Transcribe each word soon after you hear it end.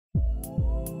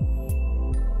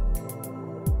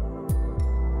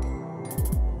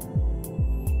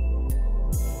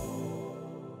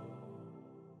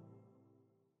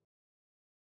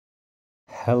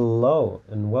Hello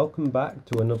and welcome back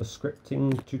to another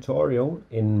scripting tutorial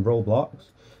in Roblox.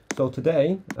 So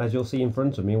today, as you'll see in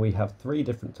front of me, we have three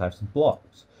different types of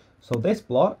blocks. So this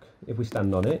block, if we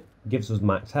stand on it, gives us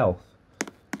max health.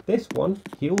 This one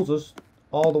heals us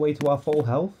all the way to our full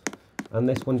health, and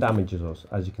this one damages us,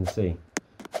 as you can see.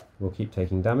 We'll keep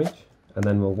taking damage, and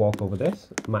then we'll walk over this,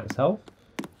 max health.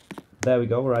 There we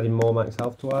go, we're adding more max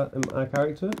health to our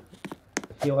character.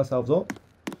 Heal ourselves up.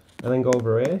 And then go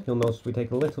over here, you'll notice we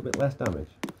take a little bit less damage.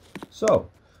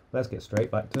 So, let's get straight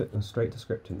back to it and straight to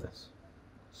scripting this.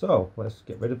 So, let's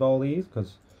get rid of all these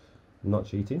because I'm not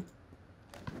cheating.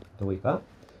 Delete that.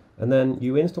 And then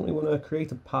you instantly want to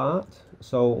create a part.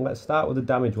 So, let's start with the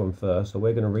damage one first. So,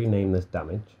 we're going to rename this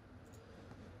damage.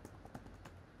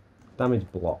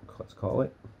 Damage block, let's call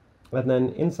it. And then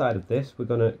inside of this, we're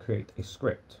going to create a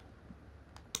script.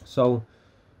 So,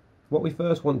 what we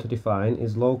first want to define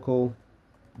is local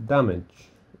damage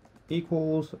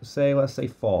equals, let's say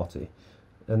 40,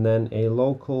 and then a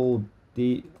local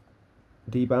debounce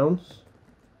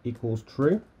equals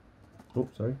true.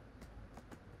 Oops, sorry.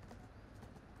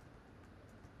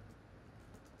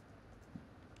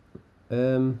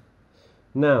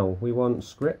 Now we want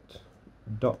script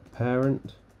dot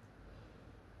parent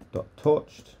dot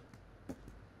touched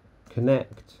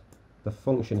connect the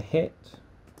function hit,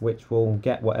 which will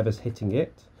get whatever's hitting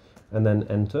it, and then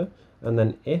enter. And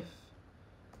then if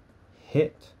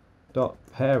hit dot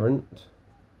parent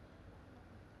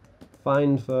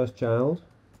find first child,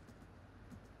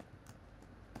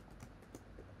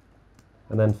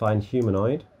 and then find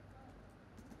humanoid,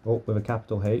 with a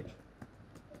capital H.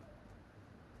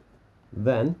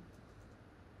 Then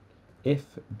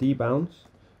if debounce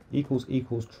equals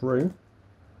true,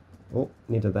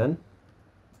 need a then,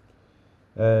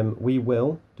 we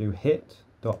will do hit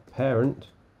dot parent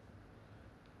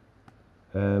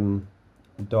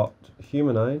dot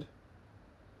humanoid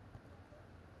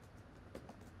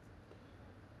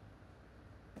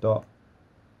dot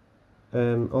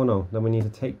oh no, then we need to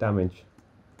take damage,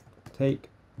 and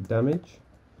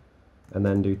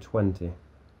then do 20.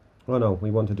 Oh no,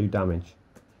 we want to do damage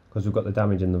because we've got the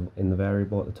damage in the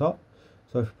variable at the top.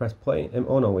 So if we press play,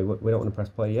 oh no, we don't want to press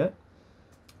play yet.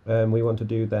 We want to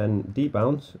do then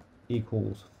debounce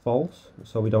equals false,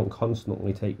 so we don't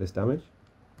constantly take this damage.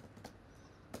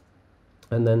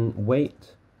 And then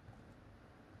wait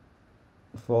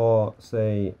for,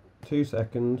 say, 2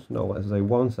 seconds, no, let's say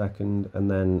 1 second, and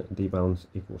then debounce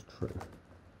equals true.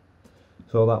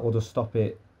 So that will just stop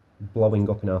it blowing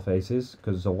up in our faces,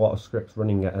 because a lot of scripts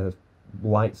running at a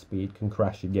light speed can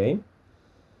crash your game.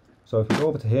 So if we go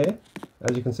over to here,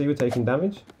 as you can see, we're taking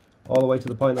damage all the way to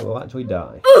the point that we'll actually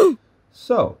die.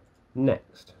 So,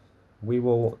 next, we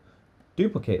will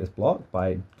duplicate this block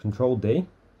by Control D,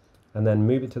 and then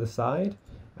move it to the side,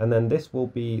 and then this will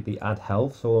be the add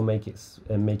health, so we'll make it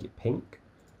pink,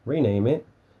 rename it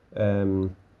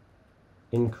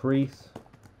increase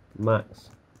max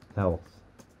health.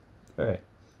 Alright,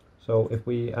 so if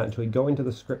we actually go into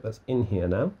the script that's in here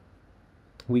now,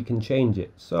 we can change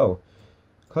it. So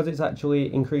because it's actually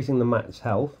increasing the max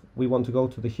health, we want to go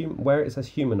to the where it says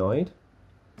humanoid,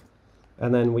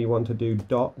 and then we want to do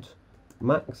dot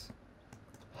max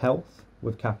health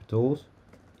with capitals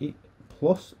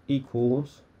plus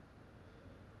equals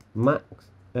max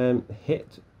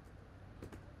hit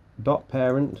dot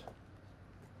parent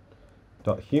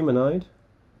dot humanoid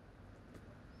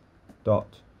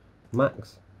dot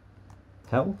max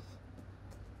health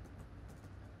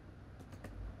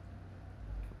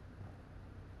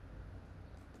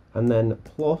and then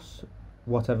plus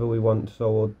whatever we want.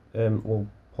 So we'll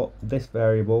put this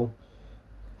variable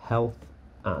health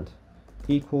add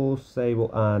equals, say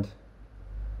we'll add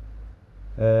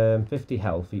 50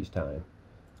 health each time,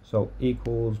 so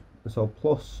equals, so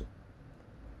plus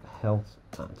health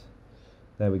add.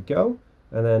 There we go,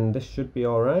 and then this should be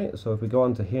alright. So if we go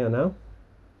on to here now,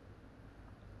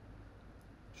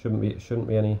 shouldn't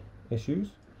be any issues.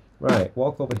 Right,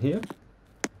 walk over here,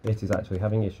 it is actually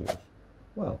having issues.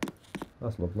 Well,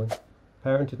 that's lovely.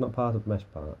 Parent is not part of mesh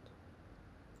part.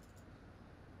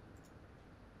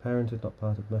 Parent is not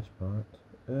part of mesh part.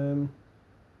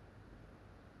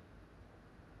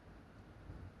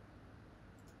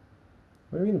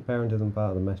 What do you mean the parent isn't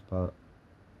part of the mesh part?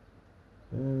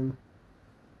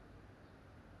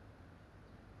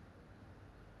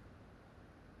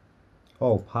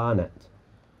 Oh, parnet.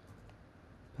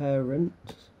 Parent.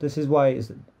 This is why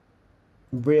it's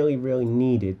really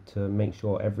needed to make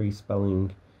sure every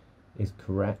spelling is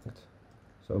correct.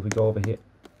 So if we go over here,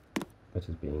 which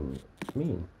is being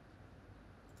mean.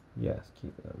 Yes,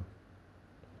 keep it on.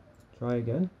 Try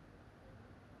again.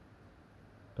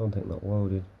 Don't think that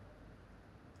loaded.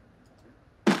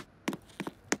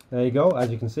 There you go.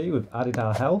 As you can see, we've added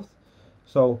our health.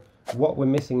 So what we're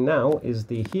missing now is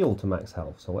the heal to max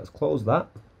health. So let's close that,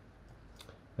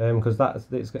 because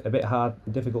it's a bit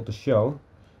difficult to show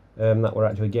that we're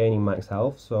actually gaining max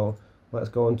health. So let's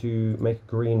go on to make a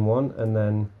green one, and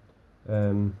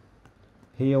then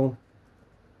heal.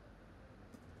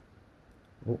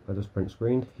 Oh, I just print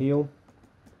screened. Heal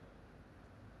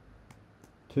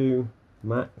to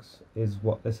max is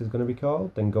what this is going to be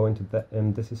called. Then go into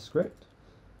this is script,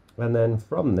 and then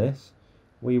from this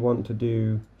we want to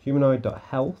do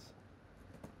humanoid.health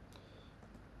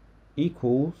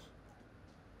equals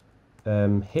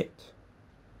hit.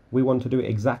 We want to do it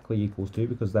exactly equals to,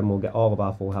 because then we'll get all of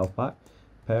our full health back.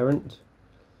 Parent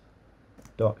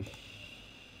dot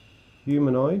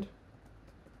humanoid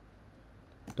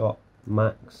dot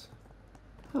max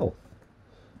health.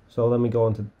 So then we go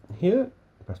on to here,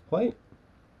 press play.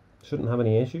 Shouldn't have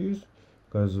any issues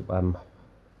because I'm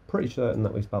pretty certain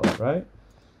that we spelled that right.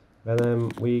 And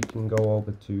then we can go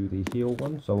over to the heal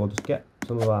one. So we'll just get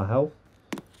some of our health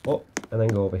up and then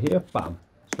go over here, bam,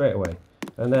 straight away.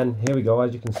 And then here we go.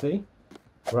 As you can see,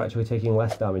 we're actually taking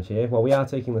less damage here. Well, we are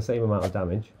taking the same amount of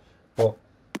damage, but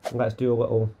let's do a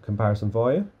little comparison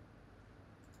for you.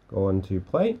 Go on to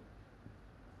play.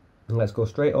 And let's go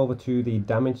straight over to the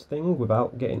damage thing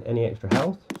without getting any extra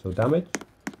health. So damage,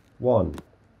 1,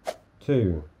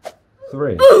 2,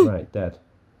 3, right, dead.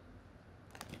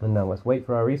 And now let's wait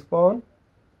for our respawn,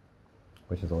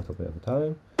 which is a little bit of a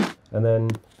time, and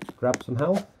then grab some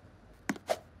health,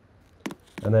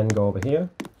 and then go over here.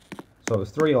 So it was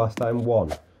 3 last time,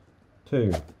 1,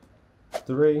 2,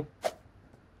 3,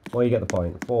 well, you get the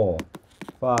point, 4,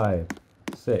 5,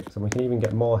 6, and we can even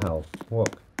get more health,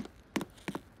 look.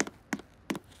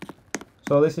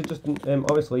 So this is just,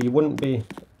 obviously you wouldn't be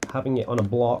having it on a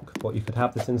block, but you could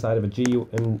have this inside of a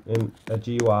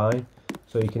GUI,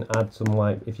 so you can add some,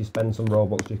 like, if you spend some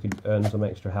Robux you could earn some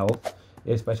extra health,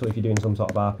 especially if you're doing some sort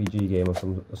of RPG game of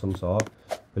some sort,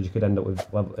 because you could end up with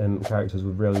characters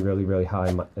with really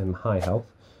high health.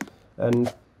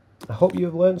 And I hope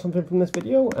you've learned something from this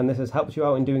video, and this has helped you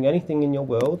out in doing anything in your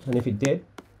world, and if it did,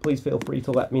 please feel free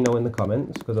to let me know in the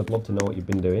comments, because I'd love to know what you've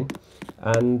been doing.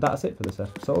 And that's it for this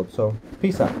episode, so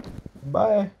peace out.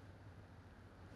 Bye.